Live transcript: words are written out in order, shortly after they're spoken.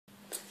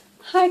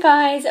Hi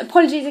guys,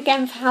 apologies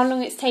again for how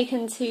long it's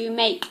taken to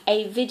make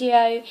a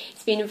video.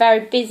 It's been a very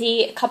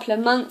busy couple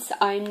of months.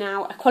 I'm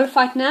now a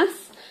qualified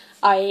nurse.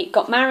 I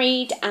got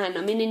married and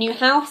I'm in a new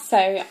house,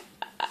 so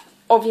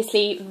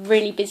obviously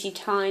really busy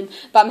time,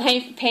 but I'm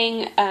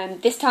hoping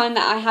this time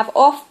that I have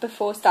off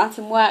before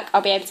starting work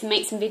I'll be able to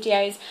make some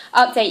videos,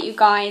 update you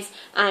guys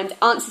and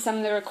answer some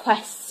of the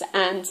requests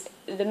and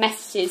the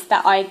messages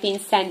that I've been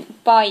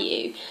sent by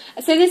you.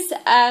 So this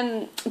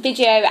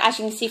video, as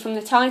you can see from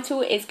the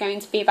title, is going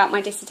to be about my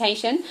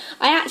dissertation.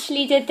 I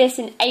actually did this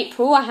in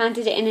April. I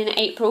handed it in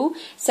April,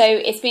 so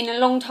it's been a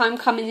long time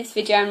coming, this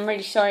video. I'm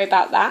really sorry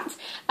about that.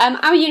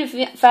 Our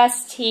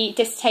university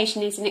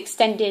dissertation is an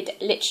extended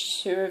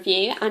literature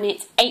review and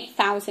it's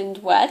 8,000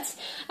 words,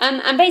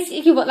 and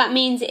basically what that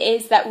means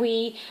is that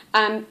we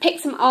pick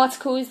some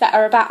articles that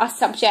are about our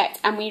subject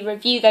and we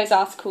review those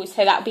articles.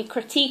 So that will be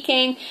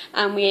critiquing,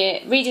 and we're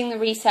reading the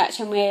research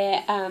and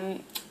we're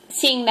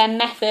seeing their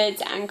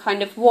methods and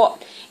kind of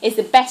what is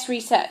the best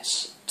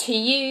research to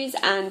use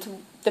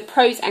and the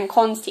pros and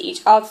cons to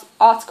each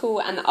article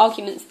and the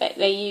arguments that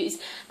they use,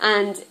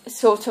 and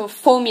sort of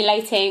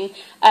formulating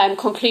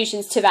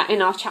conclusions to that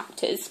in our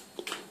chapters.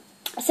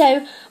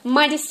 So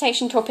my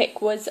dissertation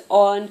topic was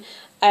on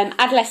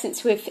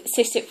adolescents with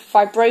cystic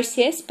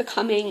fibrosis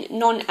becoming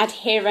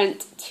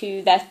non-adherent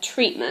to their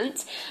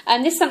treatment.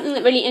 And this is something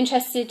that really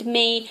interested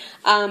me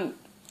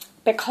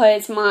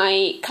because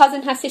my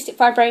cousin has cystic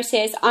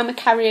fibrosis. I'm a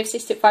carrier of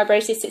cystic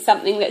fibrosis. It's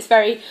something that's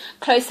very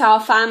close to our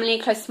family,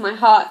 close to my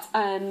heart,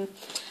 and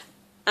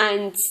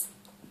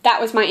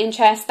that was my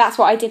interest. That's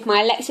what I did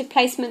my elective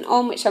placement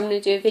on, which I'm going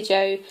to do a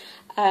video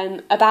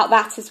about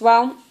that as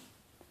well.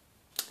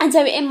 And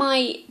so in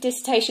my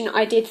dissertation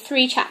I did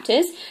 3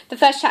 chapters. The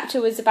first chapter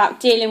was about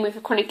dealing with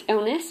a chronic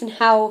illness and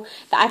how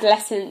the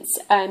adolescents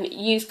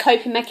use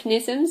coping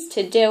mechanisms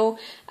to deal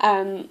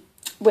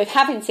with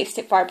having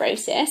cystic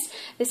fibrosis.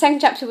 The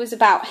second chapter was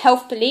about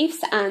health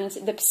beliefs and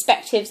the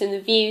perspectives and the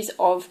views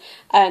of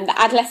the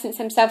adolescents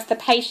themselves, the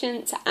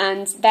patients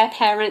and their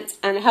parents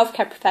and the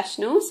healthcare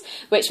professionals,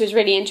 which was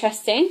really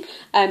interesting.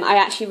 I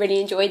actually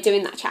really enjoyed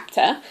doing that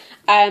chapter.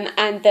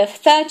 And the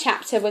third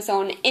chapter was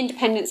on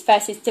independence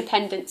versus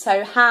dependence,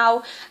 so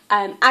how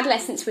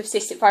adolescents with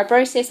cystic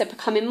fibrosis are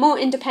becoming more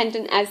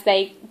independent as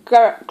they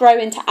grow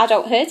into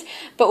adulthood,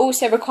 but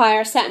also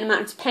require a certain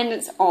amount of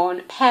dependence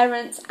on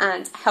parents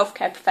and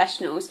healthcare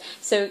professionals.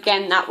 So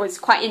again, that was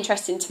quite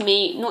interesting to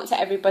me, not to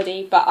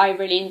everybody, but I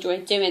really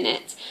enjoyed doing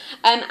it.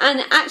 And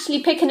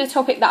actually picking a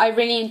topic that I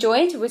really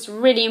enjoyed was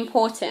really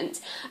important,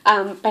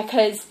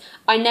 because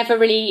I never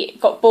really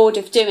got bored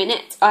of doing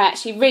it. I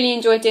actually really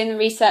enjoyed doing the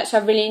research, I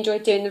really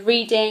enjoyed doing the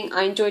reading,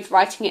 I enjoyed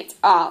writing it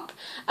up.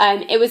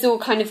 It was all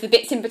kind of the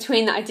bits in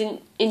between that I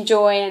didn't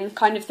enjoy, and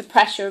kind of the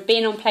pressure of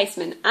being on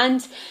placement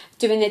and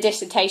doing the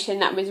dissertation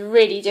that was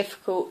really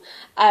difficult.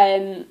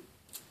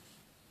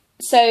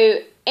 So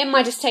in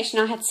my dissertation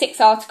I had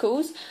 6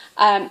 articles.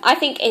 I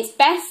think it's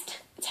best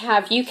to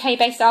have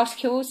UK-based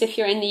articles if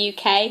you're in the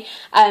UK,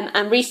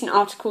 and recent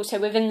articles, so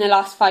within the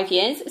last 5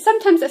 years.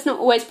 Sometimes that's not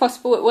always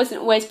possible. It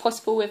wasn't always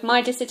possible with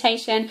my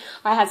dissertation.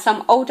 I had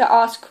some older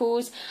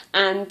articles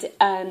and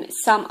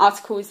some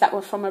articles that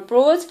were from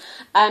abroad.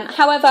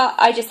 However,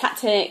 I just had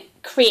to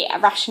create a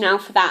rationale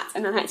for that,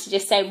 and I had to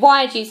just say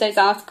why I'd use those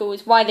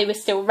articles, why they were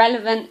still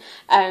relevant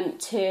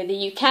to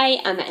the UK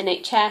and the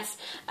NHS,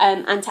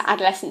 and to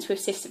adolescents with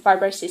cystic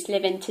fibrosis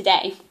living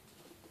today.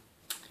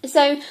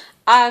 So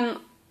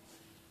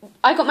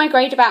I got my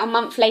grade about a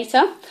month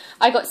later.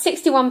 I got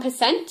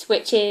 61%,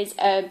 which is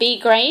a B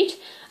grade,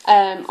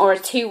 or a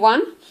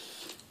 2-1.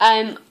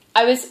 I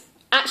was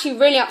actually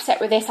really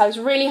upset with this. I was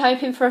really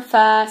hoping for a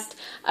first.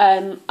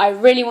 I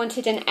really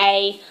wanted an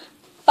A,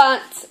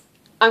 but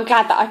I'm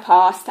glad that I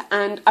passed,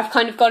 and I've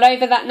kind of got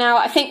over that now.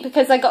 I think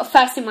because I got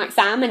first in my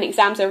exam, and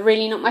exams are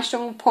really not my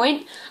strong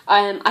point,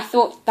 I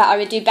thought that I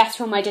would do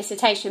better on my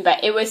dissertation,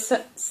 but it was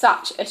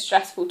such a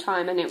stressful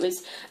time and it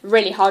was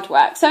really hard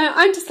work. So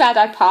I'm just glad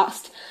I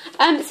passed.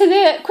 So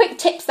the quick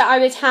tips that I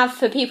would have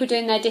for people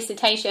doing their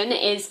dissertation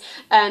is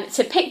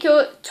to pick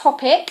your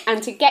topic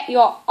and to get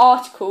your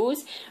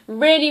articles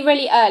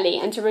really early,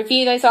 and to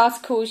review those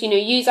articles, you know,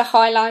 use a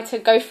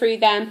highlighter, go through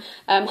them,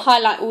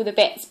 highlight all the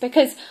bits,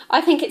 because I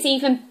think it's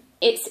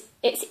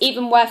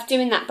even worth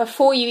doing that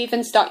before you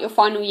even start your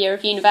final year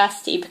of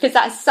university, because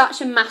that is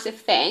such a massive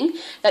thing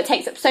that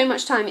takes up so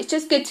much time. It's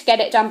just good to get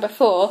it done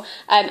before,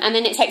 and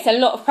then it takes a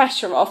lot of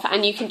pressure off,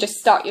 and you can just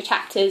start your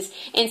chapters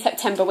in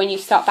September when you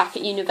start back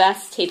at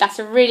university. That's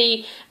a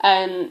really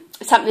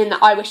something that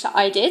I wish that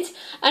I did.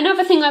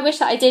 Another thing I wish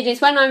that I did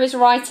is when I was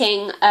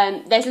writing,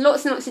 there's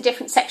lots and lots of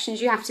different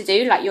sections you have to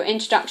do, like your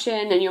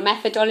introduction and your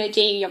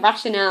methodology, your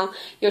rationale,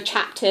 your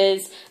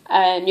chapters,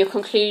 your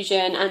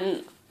conclusion,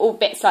 and all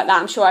bits like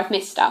that. I'm sure I've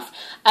missed stuff,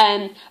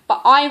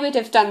 but I would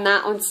have done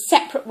that on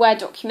separate Word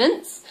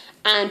documents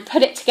and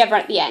put it together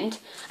at the end.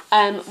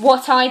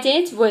 What I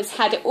did was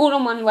had it all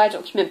on one Word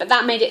document, but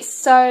that made it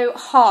so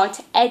hard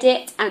to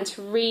edit and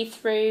to read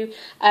through,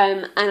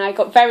 and I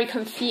got very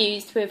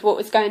confused with what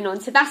was going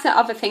on. So that's the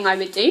other thing I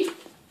would do.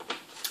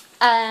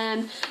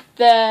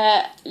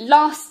 The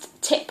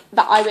last tip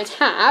that I would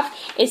have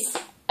is,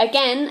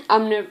 again,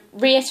 I'm going to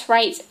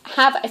reiterate,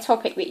 have a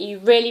topic that you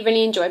really,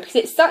 really enjoy, because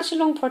it's such a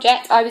long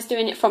project. I was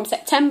doing it from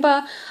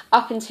September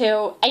up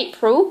until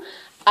April,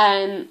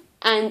 and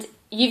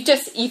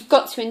you've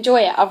got to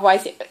enjoy it,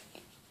 otherwise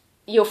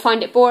you'll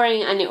find it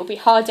boring and it will be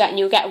harder and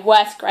you'll get a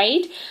worse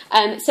grade.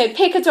 So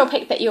pick a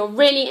topic that you're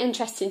really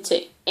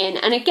interested in,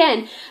 and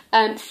again,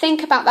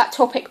 think about that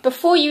topic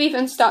before you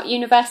even start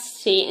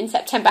university in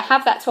September.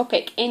 Have that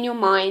topic in your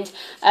mind,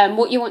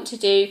 what you want to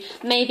do.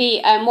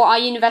 Maybe what our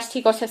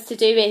university got us to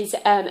do is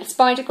a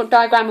spider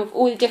diagram of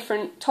all the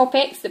different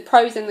topics, the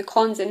pros and the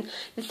cons and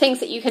the things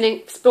that you can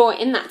explore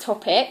in that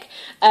topic,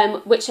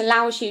 which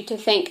allows you to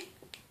think,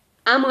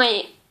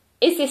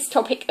 is this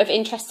topic of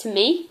interest to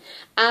me?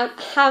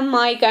 How am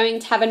I going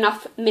to have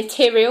enough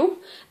material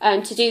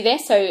to do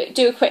this? So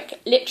do a quick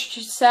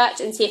literature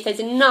search and see if there's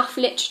enough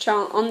literature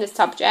on the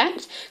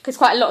subject, because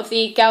quite a lot of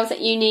the girls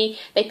at uni,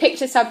 they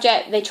picked a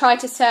subject, they tried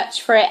to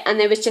search for it and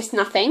there was just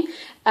nothing.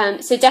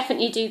 So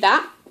definitely do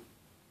that.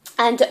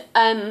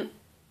 And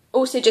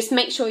also just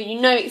make sure you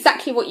know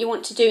exactly what you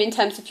want to do in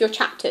terms of your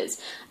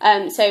chapters.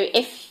 So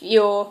if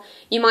you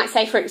might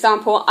say, for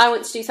example, I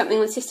want to do something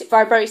on cystic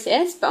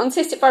fibrosis, but on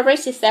cystic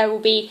fibrosis there will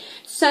be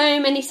so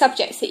many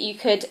subjects that you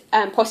could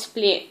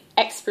possibly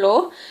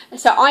explore.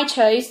 So I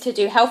chose to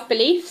do health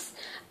beliefs,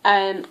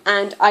 and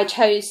I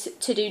chose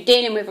to do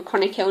dealing with a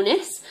chronic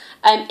illness.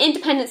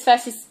 Independence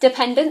versus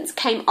dependence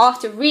came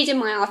after reading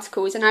my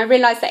articles, and I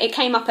realised that it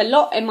came up a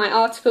lot in my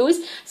articles,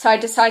 so I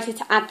decided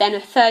to add then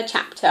a third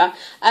chapter.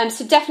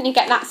 So definitely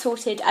get that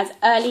sorted as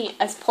early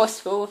as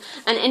possible,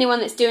 and anyone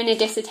that's doing a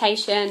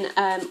dissertation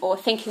or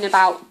thinking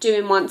about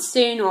doing one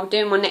soon or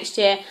doing one next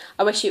year,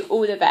 I wish you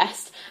all the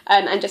best.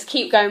 And just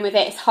keep going with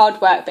it. It's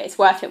hard work, but it's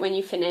worth it when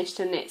you've finished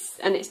and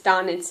it's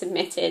done and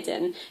submitted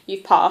and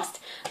you've passed.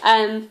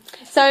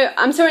 So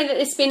I'm sorry that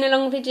this has been a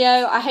long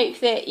video. I hope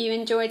that you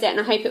enjoyed it and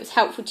I hope it was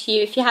helpful to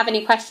you. If you have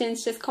any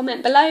questions, just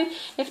comment below.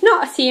 If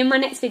not, I'll see you in my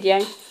next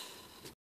video.